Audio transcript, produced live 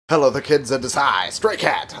Hello there kids, it is I, Stray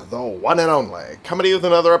Cat, the one and only, coming to you with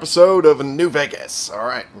another episode of New Vegas.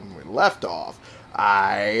 Alright, when we left off,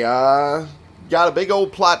 I got a big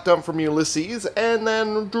old plot dump from Ulysses, and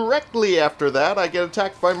then directly after that I get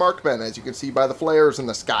attacked by Markmen, as you can see by the flares in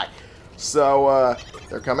the sky. So,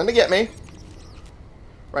 they're coming to get me.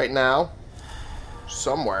 Right now.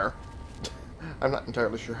 Somewhere. I'm not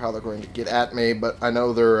entirely sure how they're going to get at me, but I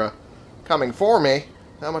know they're coming for me.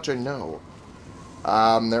 How much I know.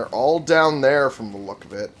 They're all down there from the look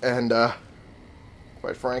of it, and,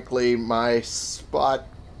 quite frankly, my spot...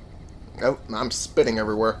 Oh, I'm spitting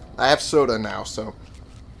everywhere. I have soda now, so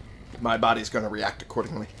my body's going to react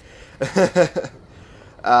accordingly.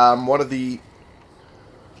 One of the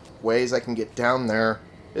ways I can get down there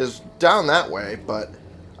is down that way, but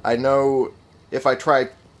I know if I try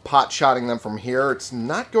pot-shotting them from here, it's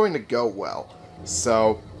not going to go well,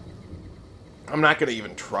 so I'm not going to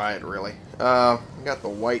even try it, really. I got the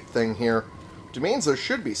white thing here, which means there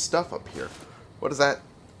should be stuff up here. What is that?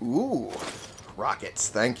 Ooh, rockets.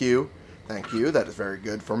 Thank you. Thank you. That is very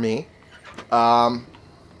good for me.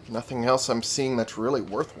 Nothing else I'm seeing that's really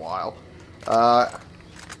worthwhile. At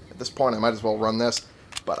this point, I might as well run this.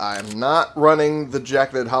 But I am not running the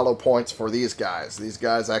jacketed hollow points for these guys. These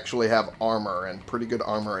guys actually have armor, and pretty good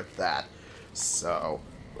armor at that. So,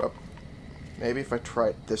 well, maybe if I try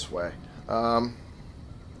it this way.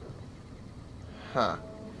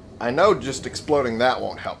 I know just exploding that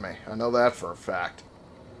won't help me. I know that for a fact.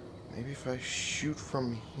 Maybe if I shoot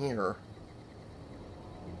from here.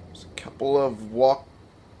 There's a couple of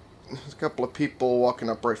people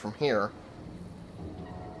walking up right from here.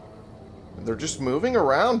 They're just moving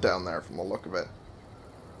around down there from the look of it.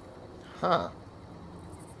 Huh.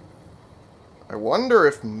 I wonder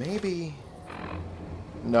if maybe...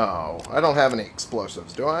 No, I don't have any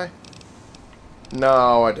explosives, do I?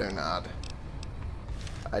 No, I do not.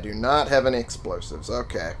 I do not have any explosives.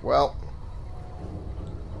 Okay, well...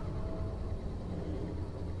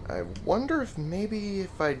 I wonder if maybe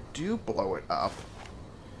if I do blow it up...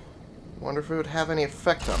 I wonder if it would have any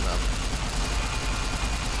effect on them.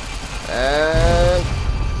 And...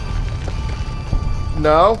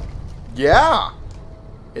 No. Yeah!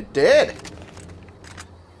 It did!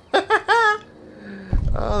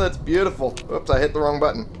 Oh, that's beautiful. Oops, I hit the wrong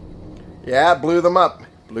button. Yeah, blew them up.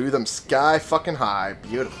 Blew them sky fucking high.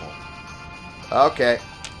 Beautiful. Okay.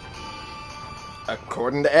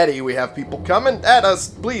 According to Eddie, we have people coming at us.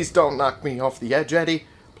 Please don't knock me off the edge, Eddie.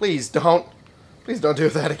 Please don't. Please don't do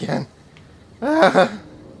that again.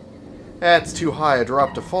 That's too high a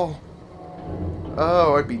drop to fall.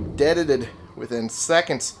 Oh, I'd be deaded within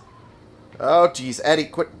seconds. Oh, jeez, Eddie,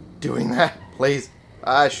 quit doing that, please.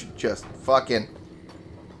 I should just fucking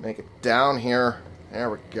make it down here. There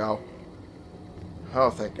we go. Oh,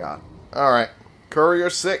 thank God. Alright. Courier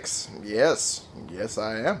 6. Yes. Yes,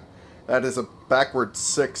 I am. That is a backward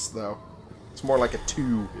 6, though. It's more like a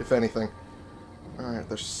 2, if anything. Alright,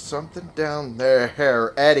 there's something down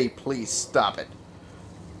there. Eddie, please stop it.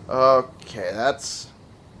 Okay, that's...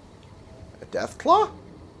 a death claw?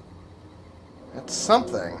 That's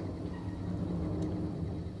something.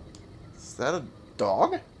 Is that a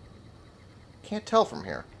dog? Can't tell from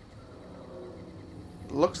here.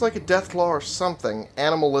 Looks like a deathclaw or something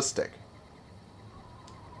animalistic.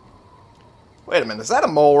 Wait a minute, is that a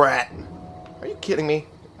mole rat? Are you kidding me?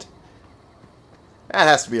 That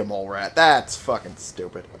has to be a mole rat. That's fucking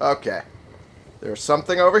stupid. Okay. There's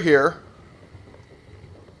something over here,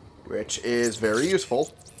 which is very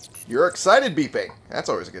useful. You're excited beeping. That's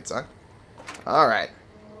always a good sign. Alright.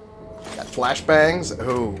 Got flashbangs.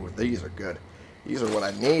 Oh, these are good. These are what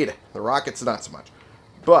I need. The rockets, not so much.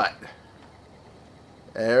 But...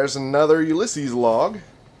 there's another Ulysses log.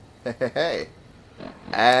 Hey.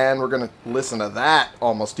 And we're going to listen to that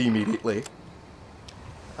almost immediately.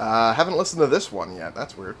 Haven't listened to this one yet.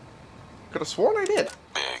 That's weird. Could have sworn I did.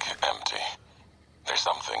 Big, empty. There's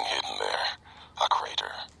something hidden there. A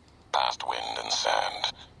crater. Past wind and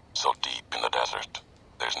sand. So deep in the desert,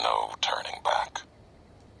 there's no turning back.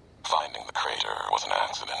 Finding the crater was an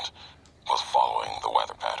accident. Was following the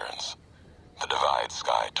weather patterns. The divide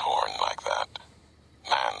sky torn like that.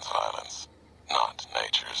 Man's violence, not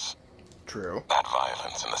nature's. True. That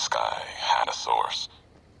violence in the sky had a source.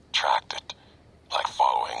 Tracked it, like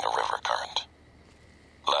following a river current.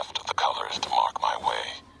 Left the colors to mark my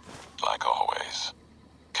way, like always.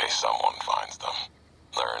 In case someone finds them,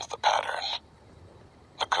 learns the pattern.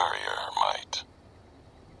 The courier might.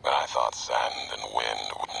 But I thought sand and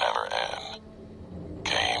wind would never end.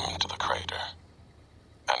 Came to the crater.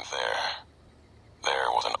 And there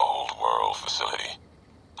was an old world facility.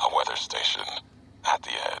 A weather station at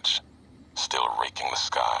the edge, still raking the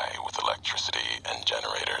sky with electricity and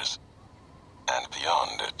generators. And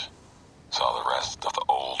beyond it, saw the rest of the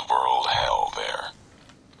old world hell there,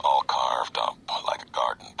 all carved up like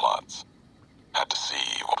garden plots. Had to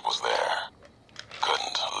see what was there.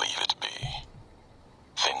 Couldn't leave it be.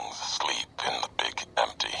 Things asleep in the big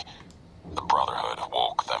empty. The Brotherhood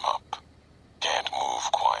woke them up. Can't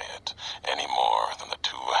move quiet any more than the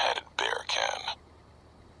two-headed bear can.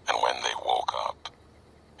 And when they woke up,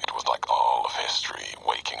 it was like all of history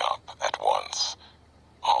waking up at once.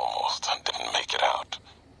 Almost didn't make it out.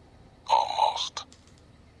 Almost.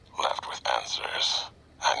 Left with answers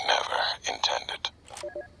I never intended.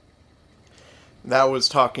 That was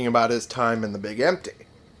talking about his time in the Big Empty.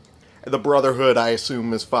 The Brotherhood, I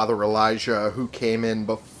assume, is Father Elijah, who came in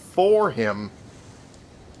before him.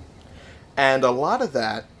 And a lot of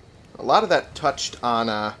that touched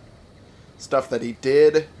on stuff that he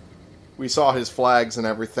did. We saw his flags and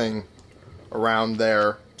everything around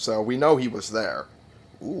there, so we know he was there.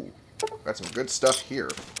 Ooh, got some good stuff here.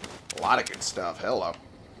 A lot of good stuff, hello.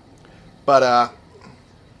 But,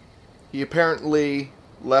 he apparently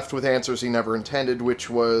left with answers he never intended, which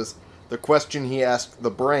was the question he asked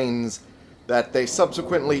the brains that they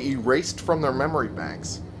subsequently erased from their memory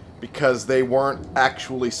banks because they weren't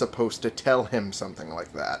actually supposed to tell him something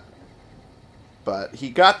like that. But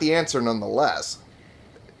he got the answer nonetheless.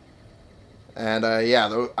 And,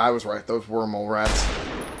 yeah, I was right. Those wormhole rats.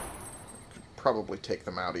 Could probably take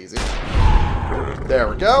them out easy. There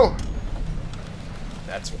we go.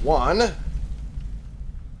 That's one.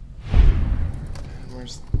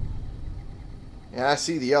 Yeah, I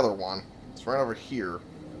see the other one. It's right over here.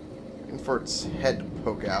 Looking for its head to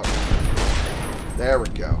poke out. There we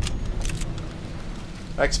go.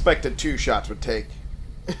 I expected 2 shots would take.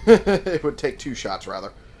 It would take 2 shots,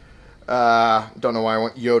 rather. Don't know why I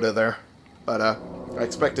went Yoda there. But, I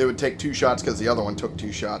expected it would take 2 shots because the other one took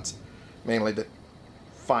 2 shots. Mainly to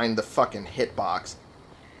find the fucking hitbox.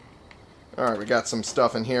 Alright, we got some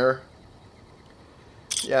stuff in here.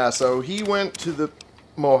 Yeah, so he went to the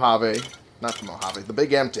Mojave, not the Mojave, the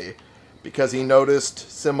Big Empty, because he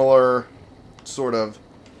noticed similar sort of,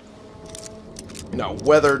 you know,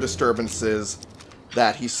 weather disturbances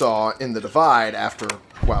that he saw in the Divide after,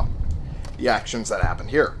 well, the actions that happened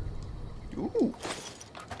here. Ooh,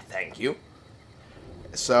 thank you.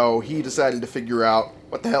 So he decided to figure out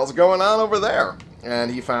what the hell's going on over there,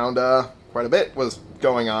 and he found quite a bit was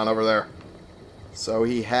going on over there. So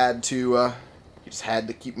he had to, he just had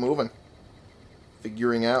to keep moving.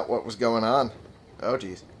 Figuring out what was going on. Oh,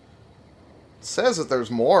 jeez. It says that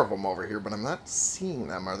there's more of them over here, but I'm not seeing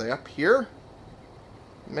them. Are they up here?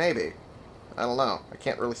 Maybe. I don't know. I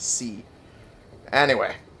can't really see.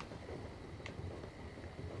 Anyway.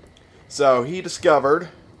 So, he discovered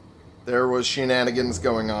there was shenanigans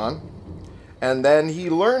going on. And then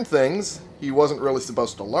he learned things he wasn't really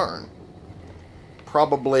supposed to learn.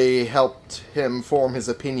 Probably helped him form his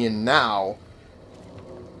opinion now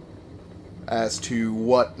as to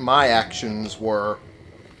what my actions were,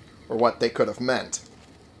 or what they could have meant.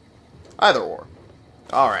 Either or.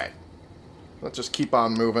 Alright. Let's just keep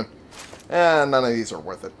on moving. And none of these are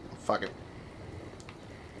worth it. Fuck it.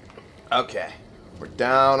 Okay. We're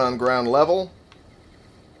down on ground level.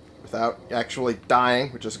 Without actually dying,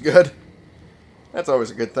 which is good. That's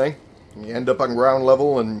always a good thing. You end up on ground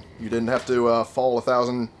level and you didn't have to fall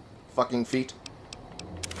 1,000 fucking feet.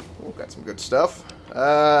 Ooh, got some good stuff.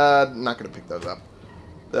 Not gonna pick those up.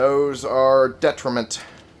 Those are detriment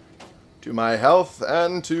to my health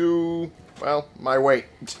and to, well, my weight.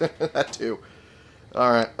 That too.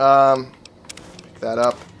 Alright, pick that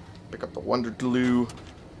up. Pick up the Wonder Glue.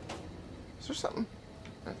 Is there something?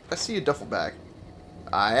 I see a duffel bag.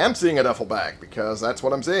 I am seeing a duffel bag, because that's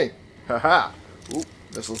what I'm seeing. Haha. Ooh,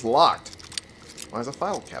 this is locked. Why is the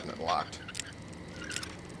file cabinet locked?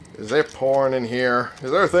 Is there porn in here?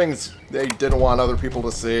 Is there things they didn't want other people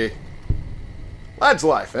to see? Lad's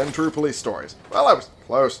life and true police stories. Well, I was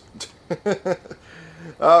close.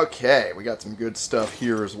 Okay, we got some good stuff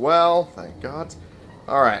here as well. Thank God.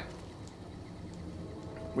 Alright.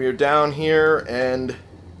 We are down here and...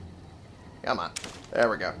 Come on. There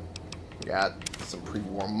we go. We got some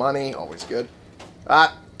pre-war money. Always good.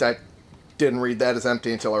 Ah, I didn't read that as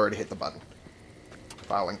empty until I already hit the button.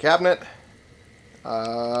 Filing cabinet.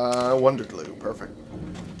 Wonder glue. Perfect.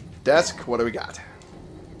 Desk. What do we got?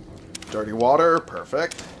 Dirty water.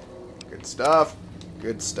 Perfect. Good stuff.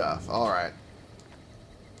 Good stuff. Alright.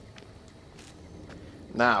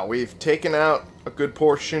 Now, we've taken out a good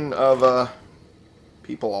portion of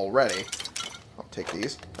people already. I'll take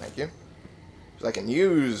these. Thank you. Because I can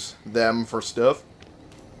use them for stuff.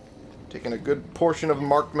 Taking a good portion of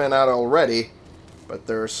marked men out already. But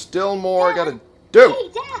there's still more I gotta do. Hey,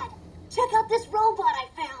 Dad! Check out this robot I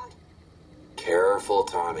found. Careful,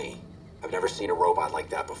 Tommy. I've never seen a robot like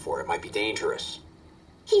that before. It might be dangerous.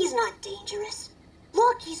 He's not dangerous.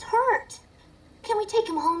 Look, he's hurt. Can we take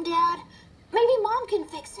him home, Dad? Maybe Mom can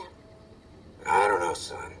fix him. I don't know,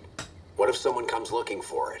 son. What if someone comes looking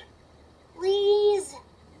for it? Please?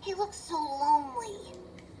 He looks so lonely.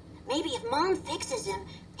 Maybe if Mom fixes him,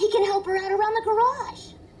 he can help her out around the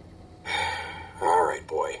garage. All right,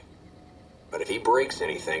 boy. But if he breaks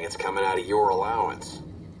anything, it's coming out of your allowance.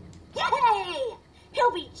 Yay!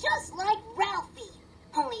 He'll be just like Ralphie.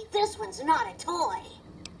 Only this one's not a toy.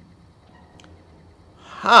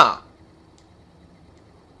 Huh.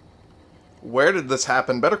 Where did this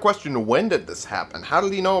happen? Better question, when did this happen? How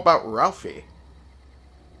did he know about Ralphie?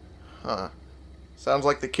 Huh. Sounds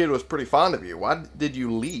like the kid was pretty fond of you. Why did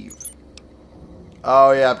you leave?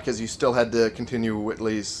 Oh, yeah, because you still had to continue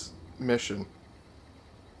Whitley's mission.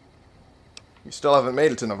 You still haven't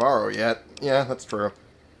made it to Navarro yet. Yeah, that's true.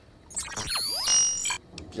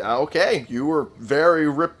 Yeah, okay. You were very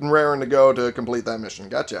ripped and raring to go to complete that mission.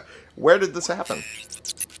 Gotcha. Where did this happen?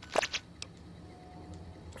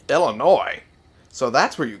 Illinois. So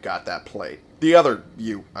that's where you got that plate. The other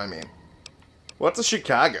you, I mean. What's a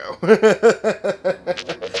Chicago?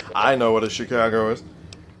 I know what a Chicago is.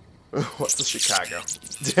 What's a Chicago?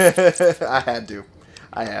 I had to.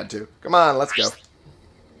 I had to. Come on, let's go.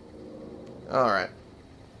 Alright.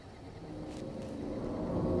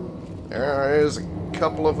 There is a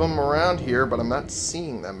couple of them around here, but I'm not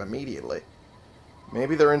seeing them immediately.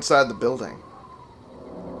 Maybe they're inside the building.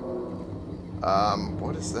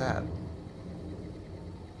 What is that?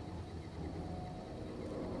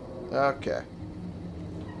 Okay.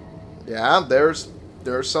 Yeah, there's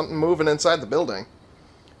something moving inside the building.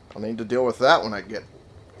 I'll need to deal with that when I get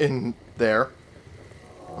in there.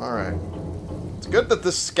 Alright. It's good that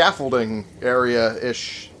this scaffolding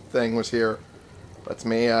area-ish thing was here. Lets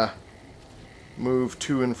me, move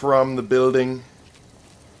to and from the building.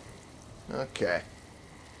 Okay.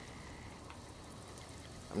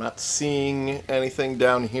 I'm not seeing anything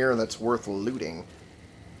down here that's worth looting.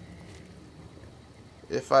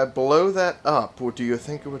 If I blow that up, do you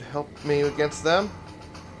think it would help me against them?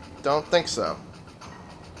 Don't think so.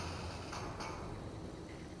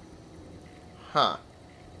 Huh.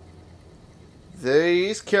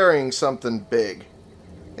 He's carrying something big.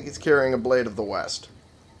 I think he's carrying a Blade of the West.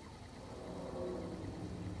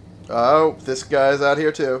 Oh, this guy's out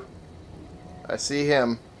here too. I see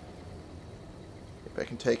him. If I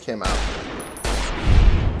can take him out.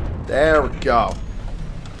 There we go.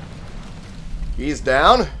 He's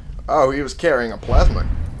down. Oh, he was carrying a plasma.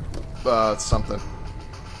 Something.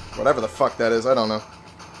 Whatever the fuck that is, I don't know.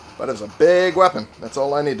 But it's a big weapon. That's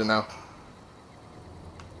all I need to know.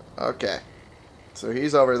 Okay. So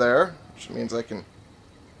he's over there, which means I can...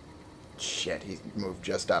 Shit, he moved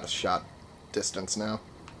just out of shot distance now.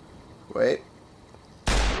 Wait.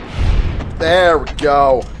 There we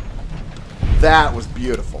go. That was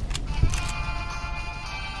beautiful.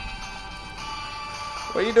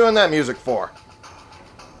 What are you doing that music for?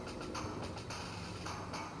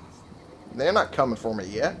 They're not coming for me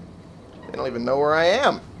yet. They don't even know where I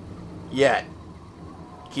am. Yet.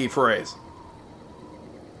 Key phrase.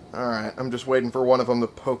 Alright, I'm just waiting for one of them to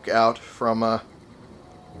poke out from a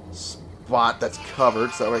spot that's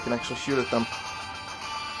covered so I can actually shoot at them.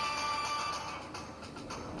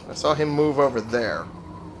 I saw him move over there.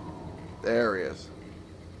 There he is.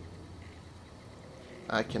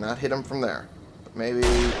 I cannot hit him from there. But maybe...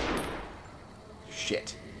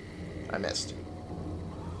 Shit. I missed.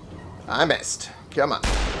 I missed. Come on.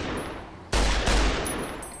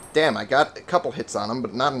 Damn, I got a couple hits on him,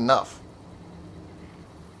 but not enough.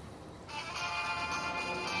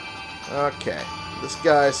 Okay. This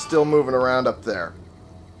guy's still moving around up there.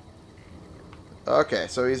 Okay,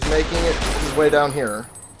 so he's making it his way down here.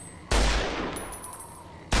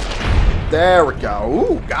 There we go.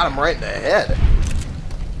 Ooh, got him right in the head.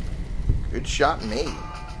 Good shot, me.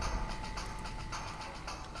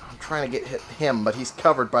 I'm trying to get him, but he's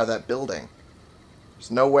covered by that building.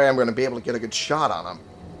 There's no way I'm going to be able to get a good shot on him.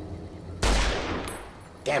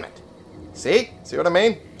 Damn it. See? See what I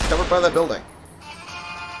mean? Covered by that building.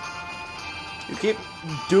 You keep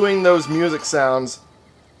doing those music sounds.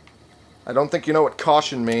 I don't think you know what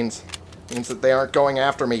caution means. It means that they aren't going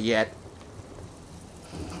after me yet.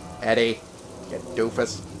 Eddie, you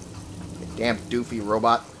doofus. You damn doofy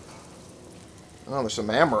robot. Oh, there's some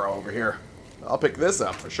ammo over here. I'll pick this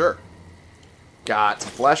up for sure. Got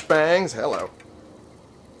some flashbangs. Hello.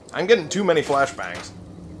 I'm getting too many flashbangs.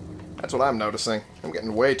 That's what I'm noticing. I'm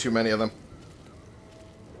getting way too many of them.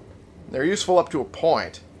 They're useful up to a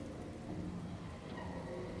point.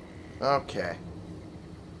 Okay.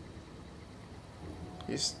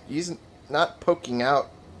 He's not poking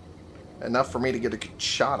out enough for me to get a good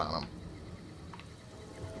shot on him.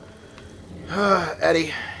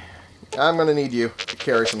 Eddie, I'm going to need you to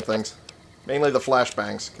carry some things. Mainly the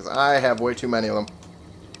flashbangs, because I have way too many of them.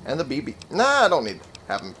 And the BB. Nah, I don't need to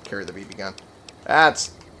have him carry the BB gun.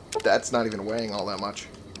 That's not even weighing all that much.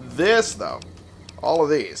 This, though. All of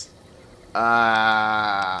these. Let's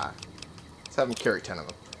have him carry 10 of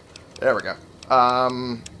them. There we go.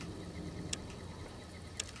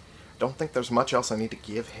 Don't think there's much else I need to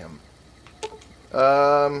give him.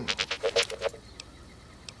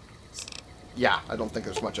 Yeah, I don't think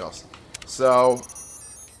there's much else. So,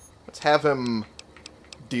 let's have him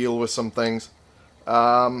deal with some things.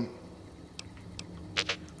 Like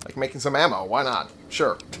making some ammo. Why not?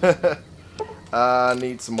 Sure.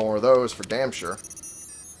 Need some more of those for damn sure.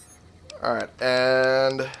 Alright,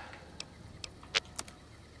 and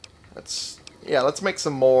let's make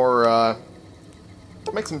some more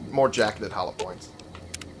jacketed hollow points.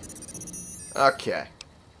 Okay.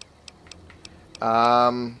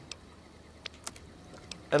 And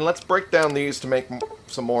let's break down these to make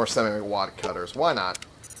some more semi-wad cutters. Why not?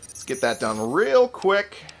 Let's get that done real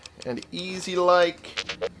quick and easy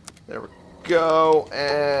like. There we go.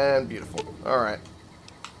 And beautiful. Alright.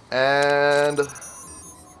 And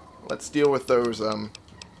let's deal with those,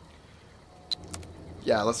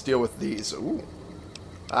 yeah, let's deal with these. Ooh.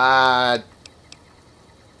 I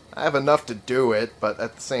have enough to do it, but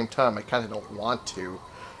at the same time, I kind of don't want to.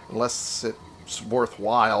 Unless it's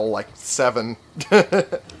worthwhile, like 7.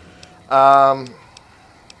 Fuck.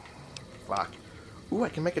 Ooh, I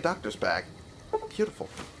can make a doctor's bag. Beautiful.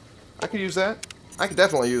 I could use that. I could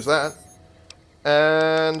definitely use that.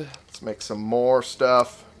 And let's make some more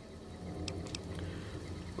stuff.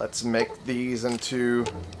 Let's make these into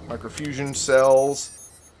microfusion cells.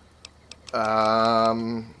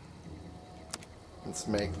 Let's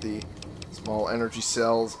make the small energy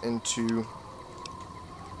cells into...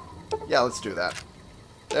 Yeah, let's do that.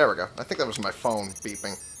 There we go. I think that was my phone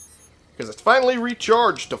beeping. Because it's finally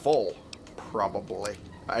recharged to full. Probably.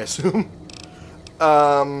 I assume.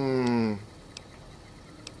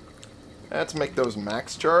 Let's make those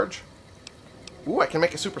max charge. Ooh, I can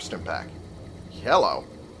make a super stim pack. Hello.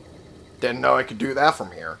 Didn't know I could do that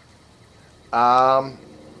from here. I'll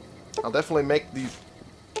definitely make these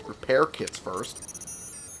repair kits first.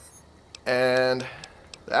 And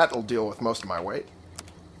that'll deal with most of my weight.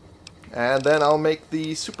 And then I'll make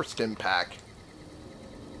the super stim pack.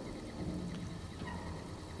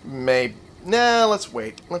 Maybe. Nah, let's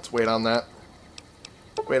wait. Let's wait on that.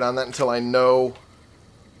 Wait on that until I know.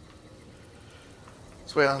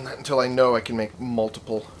 Let's wait on that until I know I can make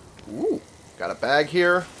multiple. Ooh, got a bag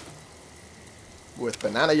here with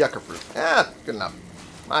banana yucca fruit. Ah, good enough.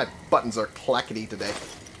 My buttons are clackety today.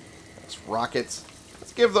 That's rockets.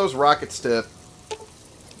 Let's give those rockets to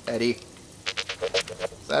Eddie.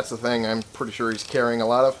 That's the thing I'm pretty sure he's carrying a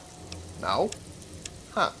lot of. No?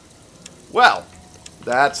 Huh. Well,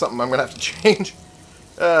 that's something I'm going to have to change.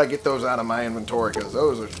 Get those out of my inventory, because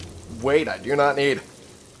those are weight I do not need.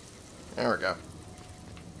 There we go.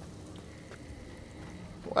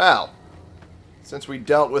 Well, since we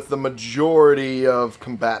dealt with the majority of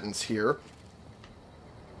combatants here,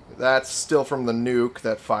 that's still from the nuke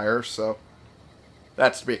that fires, so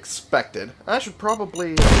that's to be expected. I should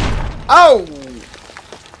probably... Oh!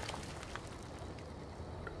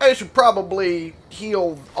 I should probably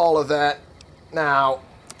heal all of that now.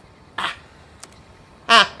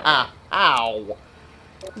 Ow.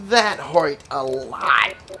 That hurt a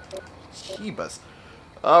lot. Jeebus.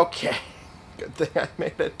 Okay. Good thing I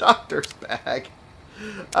made a doctor's bag.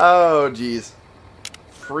 Oh, jeez.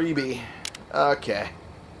 Freebie. Okay.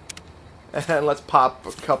 And let's pop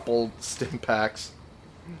a couple stim packs.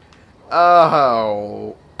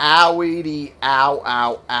 Oh. Owie-dee. Ow,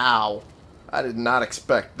 ow, ow. I did not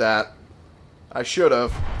expect that. I should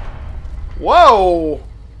have. Whoa!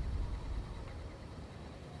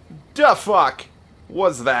 The fuck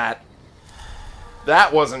was that?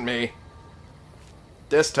 That wasn't me.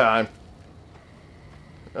 This time.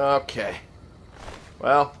 Okay.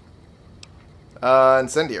 Well.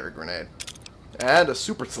 Incendiary grenade. And a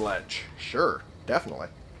super sledge. Sure, definitely.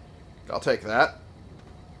 I'll take that.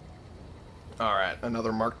 Alright,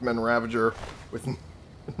 another Markman Ravager with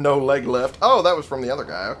no leg left. Oh, that was from the other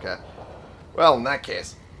guy. Okay. Well, in that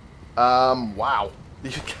case. Wow.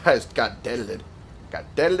 These guys got deaded.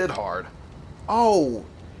 Got deaded hard. Oh,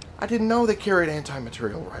 I didn't know they carried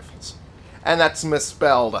anti-material rifles. And that's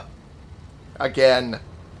misspelled. Again.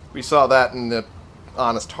 We saw that in the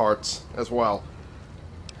honest hearts as well.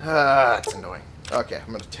 That's annoying. Okay, I'm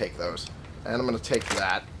going to take those. And I'm going to take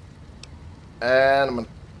that. And I'm going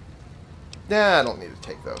to... Nah, I don't need to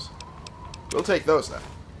take those. We'll take those then.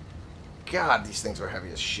 God, these things are heavy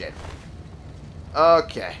as shit.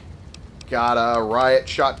 Okay. Got a riot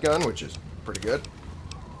shotgun, which is pretty good.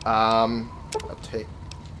 I'll take...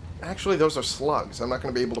 Actually, those are slugs. I'm not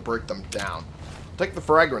going to be able to break them down. I'll take the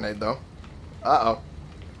frag grenade, though. Uh-oh.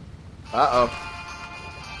 Uh-oh.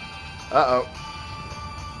 Uh-oh.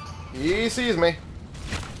 He sees me.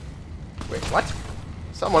 Wait, what?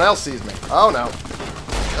 Someone else sees me. Oh, no.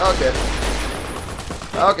 Okay.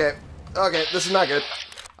 Okay. Okay, this is not good.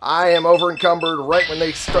 I am over-encumbered right when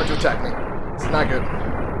they start to attack me. It's not good.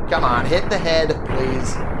 Come on, hit the head,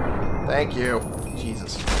 please. Thank you.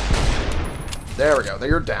 Jesus. There we go. There,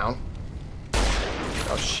 you're down.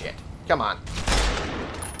 Oh, shit. Come on.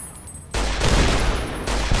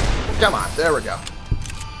 Come on. There we go.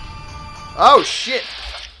 Oh, shit.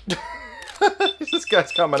 This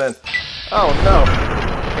guy's coming in. Oh, no.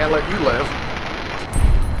 Can't let you live.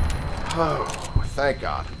 Oh, thank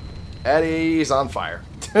God. Eddie's on fire.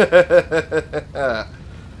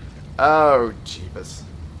 Oh, jeebus.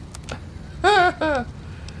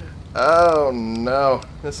 Oh, no.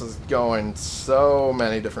 This is going so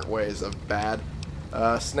many different ways of bad.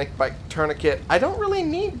 Snakebite tourniquet. I don't really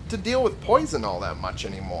need to deal with poison all that much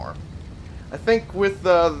anymore. I think with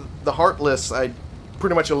the Heartless, I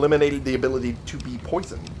pretty much eliminated the ability to be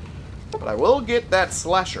poisoned. But I will get that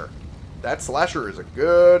Slasher. That Slasher is a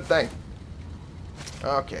good thing.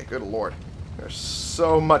 Okay, good lord. There's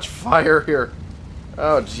so much fire here.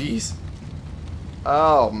 Oh, jeez.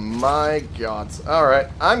 Oh, my God. Alright,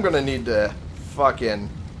 I'm gonna need to fucking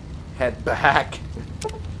head back.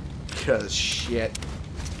 Because, shit.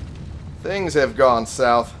 Things have gone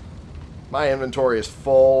south. My inventory is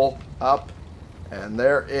full up. And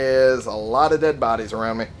there is a lot of dead bodies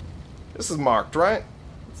around me. This is marked, right?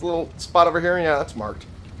 This little spot over here? Yeah, that's marked.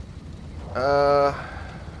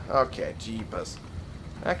 Okay, jeepers.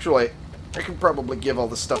 Actually, I could probably give all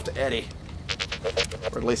this stuff to Eddie.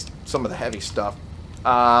 Or at least some of the heavy stuff.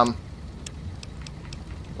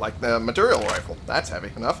 Like the material rifle. That's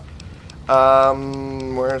heavy enough.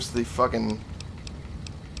 Where's the fucking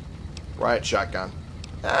riot shotgun?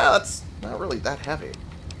 That's not really that heavy.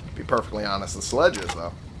 To be perfectly honest, the sledge is,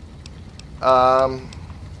 though. I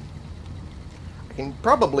can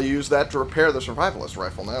probably use that to repair the survivalist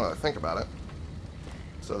rifle now that I think about it.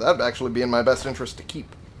 So that'd actually be in my best interest to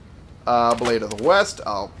keep. Blade of the West,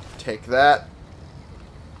 I'll take that.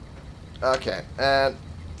 Okay, and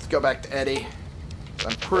let's go back to Eddie.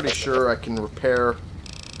 I'm pretty sure I can repair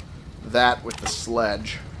that with the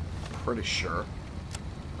sledge. Pretty sure.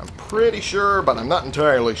 I'm pretty sure, but I'm not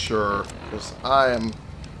entirely sure, because I am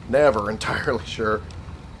never entirely sure.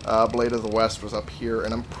 Blade of the West was up here,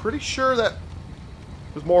 and I'm pretty sure that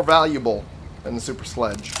was more valuable than the super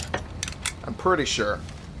sledge. I'm pretty sure.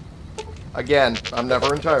 Again, I'm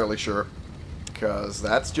never entirely sure, because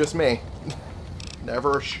that's just me.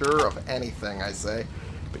 Never sure of anything I say,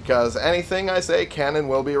 because anything I say can and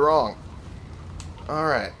will be wrong.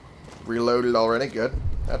 Alright. Reloaded already. Good.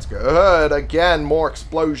 That's good. Again, more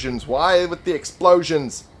explosions. Why with the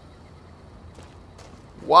explosions?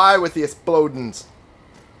 Why with the explodins?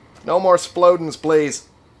 No more explodins, please.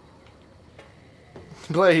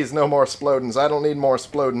 Please, no more explodins. I don't need more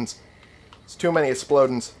explodins. It's too many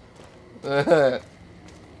explodins. Ah!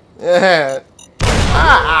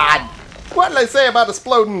 What did I say about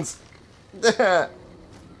explodins?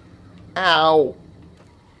 Ow.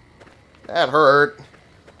 That hurt.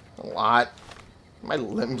 A lot. My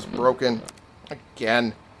limb's broken.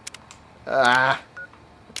 Again. Ah.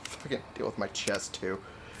 Fucking deal with my chest, too.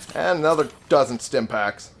 And another dozen stim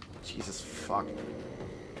packs. Jesus fuck.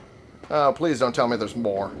 Oh, please don't tell me there's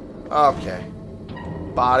more. Okay.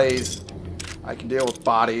 Bodies. I can deal with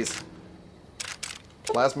bodies.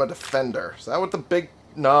 Plasma Defender. Is that what the big...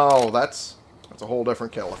 No, that's a whole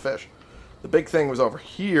different kettle of fish. The big thing was over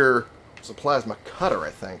here. It's a plasma cutter, I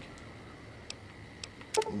think.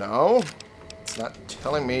 No. It's not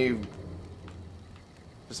telling me...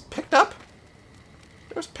 Was it picked up?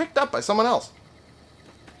 It was picked up by someone else.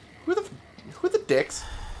 Who the dicks?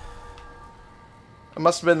 It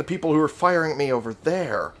must have been the people who were firing at me over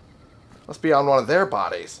there. Must be on one of their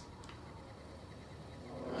bodies.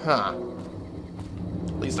 Huh.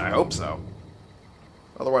 At least I hope so.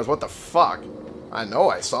 Otherwise, what the fuck? I know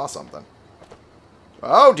I saw something.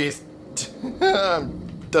 Oh, jeez. I'm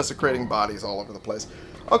desecrating bodies all over the place.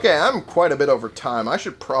 Okay, I'm quite a bit over time. I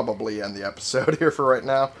should probably end the episode here for right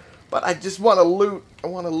now. But I just want to loot. I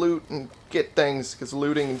want to loot and get things, because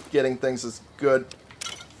looting and getting things is good.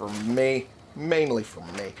 for me. Mainly for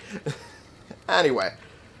me. Anyway,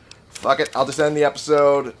 fuck it. I'll just end the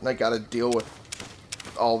episode. I gotta deal with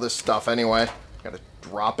all this stuff anyway. Gotta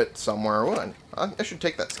drop it somewhere. Ooh, I should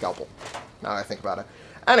take that scalpel, now that I think about it.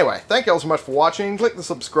 Anyway, thank you all so much for watching. Click the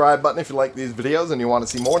subscribe button if you like these videos and you want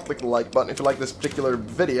to see more. Click the like button if you like this particular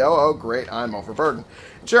video. Oh great, I'm overburdened.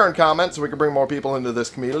 Share and comment so we can bring more people into this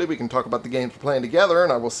community. We can talk about the games we're playing together,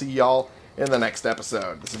 and I will see y'all in the next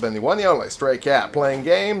episode. This has been the one and only Stray Cat, playing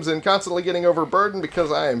games and constantly getting overburdened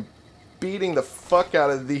because I am beating the fuck out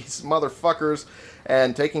of these motherfuckers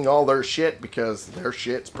and taking all their shit because their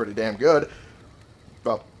shit's pretty damn good.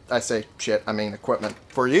 Well, I say shit, I mean equipment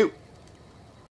for you.